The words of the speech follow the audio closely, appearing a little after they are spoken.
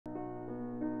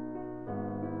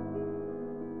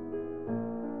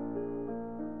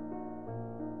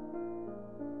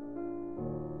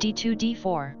d2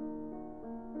 d4,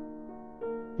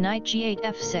 knight g8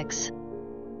 f6,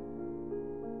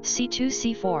 c2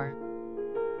 c4,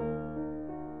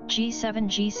 g7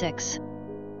 g6,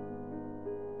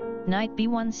 knight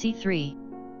b1 c3,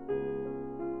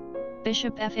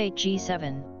 bishop f8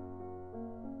 g7,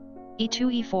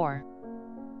 e2 e4,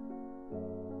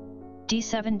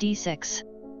 d7 d6,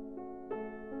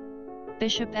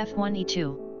 bishop f1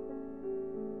 e2,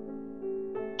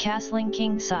 castling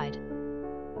king side,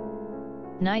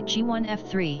 knight g1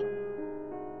 f3,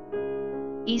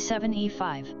 e7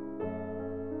 e5,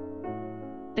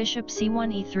 bishop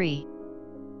c1 e3,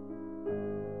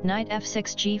 knight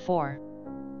f6 g4,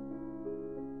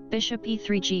 bishop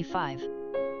e3 g5,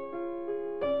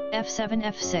 f7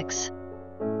 f6,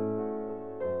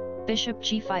 bishop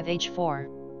g5 h4,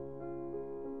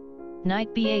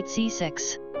 knight b8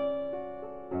 c6,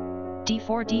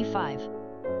 d4 d5,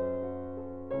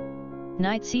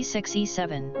 knight c6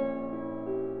 e7,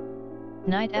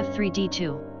 knight f3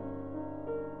 d2,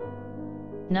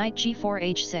 knight g4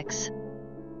 h6,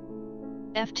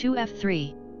 f2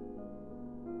 f3,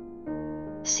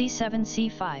 c7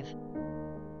 c5,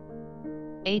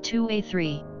 a2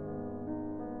 a3,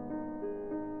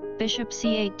 bishop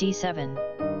c8 d7,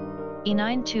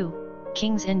 e9 2,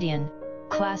 King's Indian,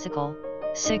 Classical,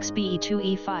 6b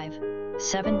e2 e5,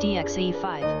 7dx e5,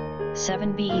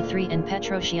 7b e3 and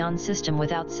Petrosian system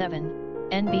without 7,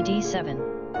 nb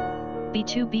d7,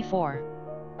 b2 b4,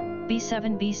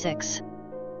 b7 b6,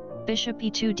 bishop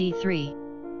e2 d3,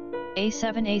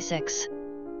 a7 a6,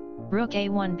 rook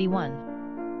a1 b1,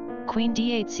 queen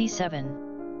d8 c7,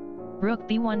 rook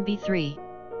b1 b3,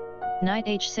 knight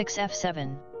h6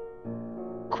 f7,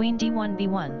 queen d1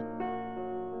 b1,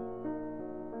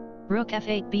 rook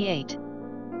f8 b8,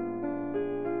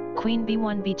 queen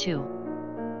b1 b2,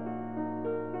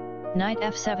 knight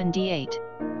f7 d8,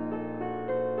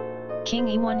 king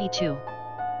e1 e2,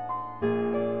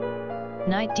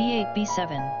 knight d8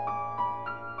 b7,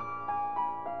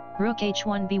 rook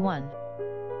h1 b1,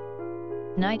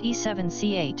 knight e7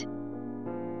 c8,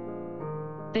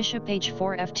 bishop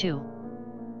h4 f2,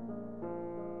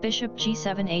 bishop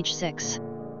g7 h6,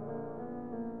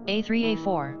 a3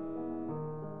 a4,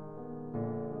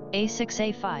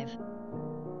 a6 a5,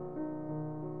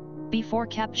 b4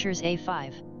 captures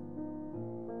a5,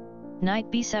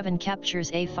 knight b7 captures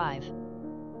a5,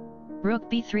 rook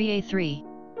b3 a3,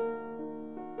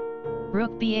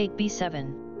 rook b8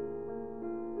 b7,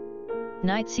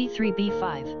 knight c3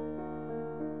 b5,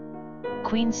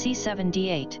 queen c7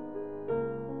 d8,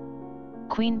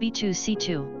 queen b2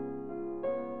 c2,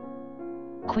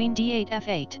 queen d8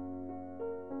 f8,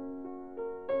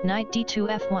 knight d2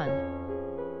 f1,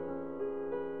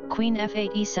 queen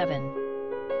f8 e7,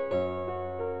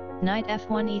 knight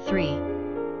f1 e3,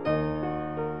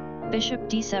 bishop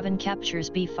d7 captures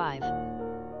b5,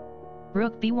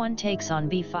 rook b1 takes on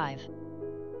b5,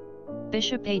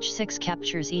 bishop h6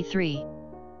 captures e3,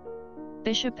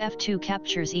 bishop f2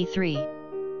 captures e3,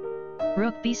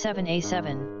 rook b7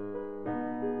 a7,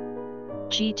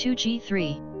 g2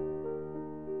 g3,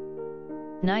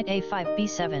 knight a5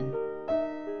 b7,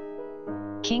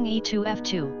 king e2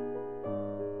 f2,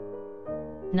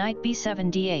 knight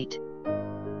b7 d8,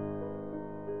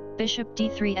 bishop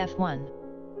d3 f1,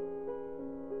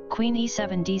 queen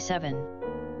e7 d7,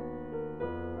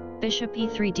 bishop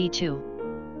e3 d2,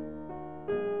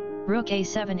 rook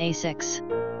a7 a6,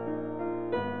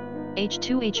 h2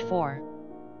 h4,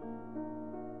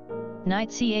 knight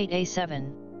c8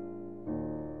 a7,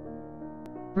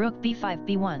 rook b5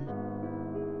 b1,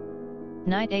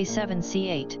 knight a7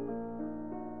 c8,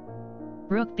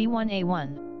 rook b1 a1,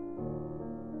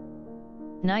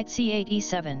 knight c8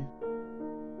 e7,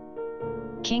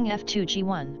 king f2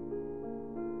 g1,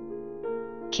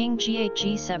 king g8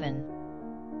 g7,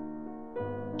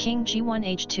 king g1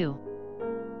 h2,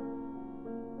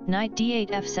 knight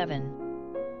d8 f7,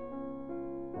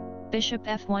 bishop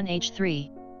f1 h3,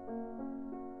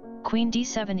 queen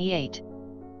d7 e8,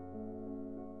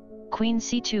 queen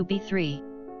c2 b3,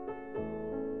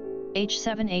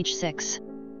 h7 h6,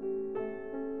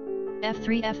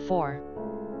 f3 f4,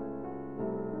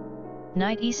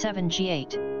 knight e7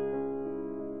 g8,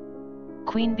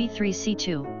 queen b3 c2,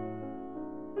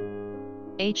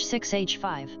 h6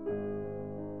 h5,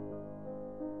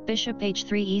 bishop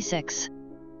h3 e6,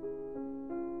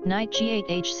 knight g8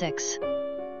 h6,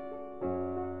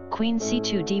 queen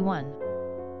c2 d1,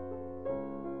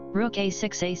 rook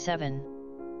a6 a7,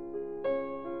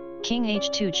 king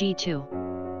h2 g2,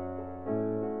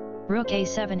 rook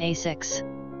a7 a6,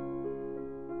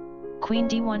 queen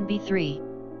d1 b3,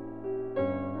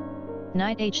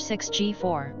 knight h6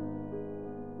 g4,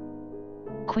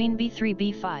 Queen b3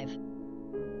 b5.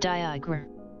 Aagaard.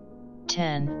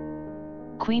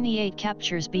 10. Queen e8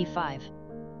 captures b5.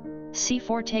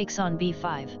 c4 takes on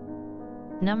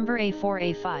b5. Number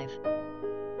a4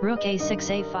 a5. Rook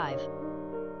a6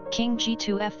 a5. King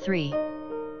g2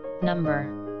 f3. Number.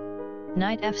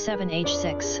 Knight f7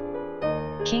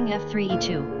 h6. King f3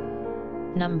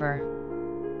 e2. Number.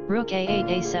 Rook a8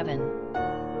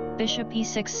 a7. Bishop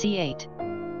e6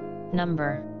 c8.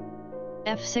 Number.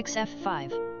 f6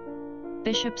 f5.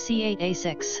 Bishop c8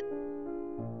 a6.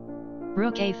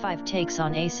 Rook a5 takes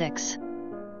on a6.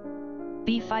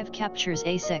 b5 captures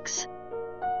a6.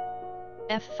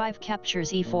 f5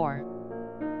 captures e4.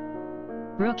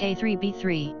 Rook a3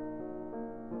 b3.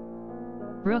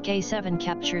 Rook a7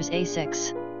 captures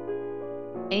a6.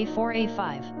 a4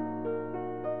 a5.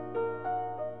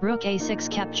 Rook a6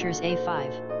 captures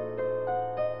a5.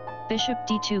 Bishop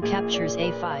d2 captures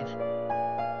a5.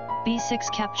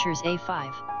 b6 captures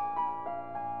a5.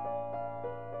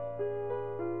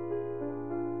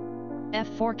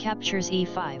 f4 captures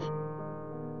e5.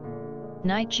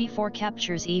 Knight g4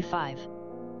 captures e5.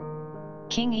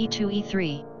 King e2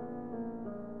 e3.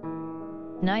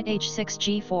 Knight h6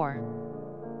 g4.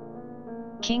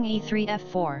 King e3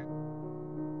 f4.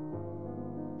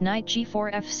 Knight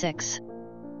g4 f6.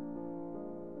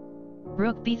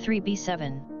 Rook b3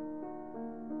 b7.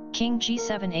 King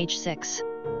g7 h6.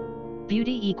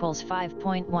 Beauty equals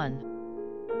 5.1.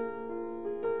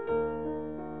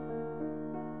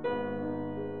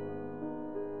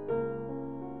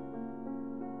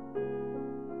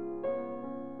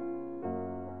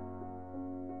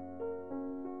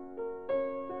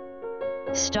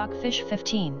 Stockfish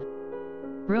 15.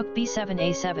 Rook b7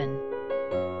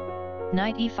 a7.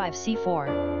 Knight e5 c4.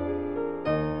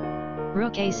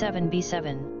 Rook a7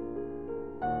 b7.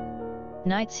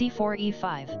 Knight c4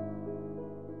 e5.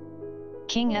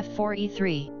 King f4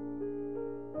 e3.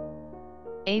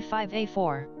 a5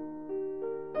 a4.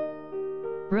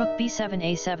 Rook b7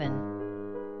 a7.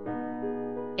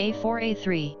 a4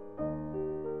 a3.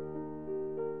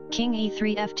 King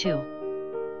e3 f2.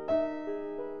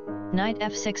 Knight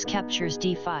f6 captures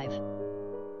d5.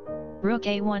 Rook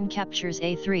a1 captures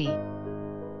a3.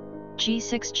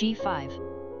 g6 g5.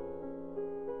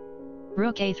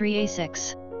 Rook a3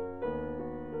 a6.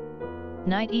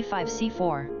 Knight e5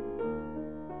 c4.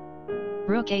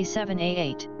 Rook a7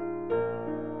 a8.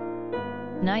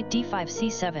 Knight d5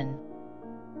 c7.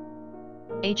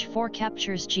 h4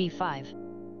 captures g5.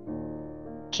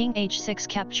 King h6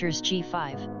 captures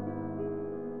g5.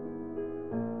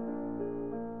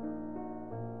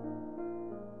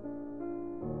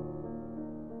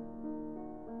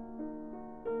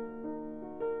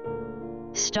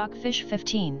 Stockfish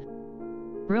 15.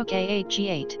 Rook a8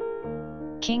 g8.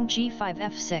 King g5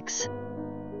 f6.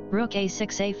 Rook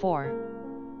a6 a4.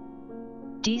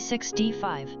 d6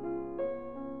 d5.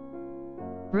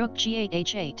 Rook g8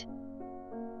 h8.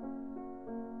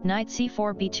 Knight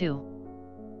c4 b2.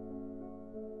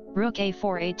 Rook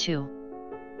a4 a2.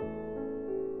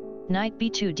 Knight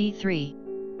b2 d3.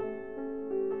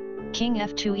 King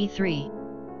f2 e3.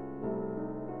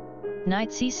 Knight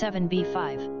c7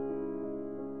 b5.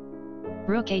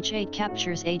 Rook h8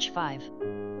 captures h5.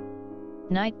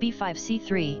 Knight b5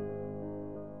 c3.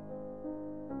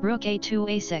 Rook a2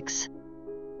 a6.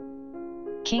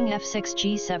 King f6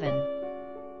 g7.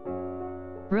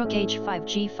 Rook h5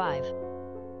 g5.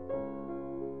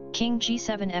 King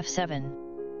g7 f7.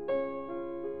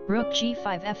 Rook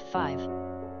g5 f5.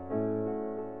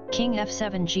 King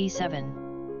f7 g7.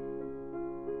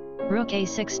 Rook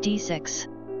a6 d6.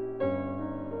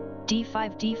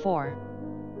 d5 d4.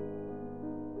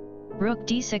 Rook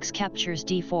d6 captures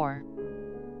d4.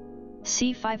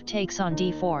 c5 takes on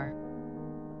d4.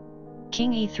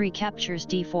 King e3 captures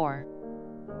d4.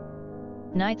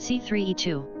 Knight c3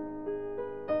 e2.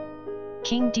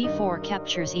 King d4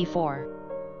 captures e4.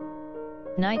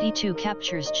 Knight e2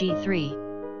 captures g3.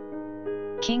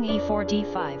 King e4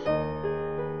 d5.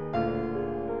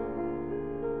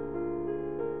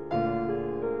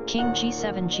 King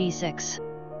g7 g6.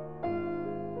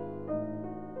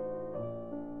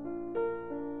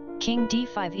 King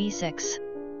d5 e6.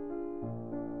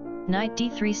 Knight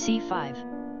d3 c5.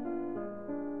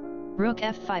 Rook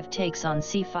f5 takes on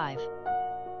c5.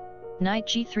 Knight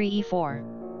g3 e4.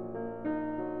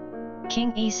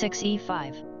 King e6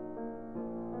 e5.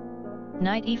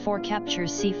 Knight e4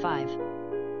 captures c5.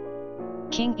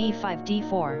 King e5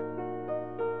 d4.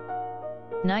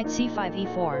 Knight c5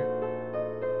 e4.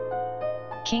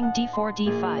 King d4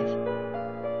 d5.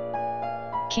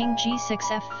 King g6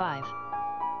 f5.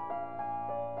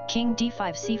 King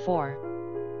d5 c4.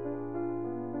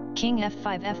 King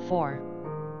f5 f4.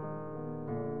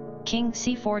 King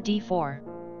c4 d4.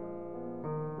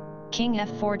 King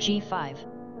f4 g5.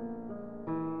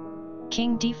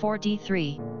 King d4 d3.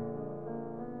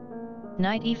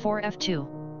 Knight e4 f2.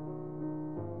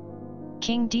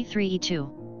 King d3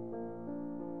 e2.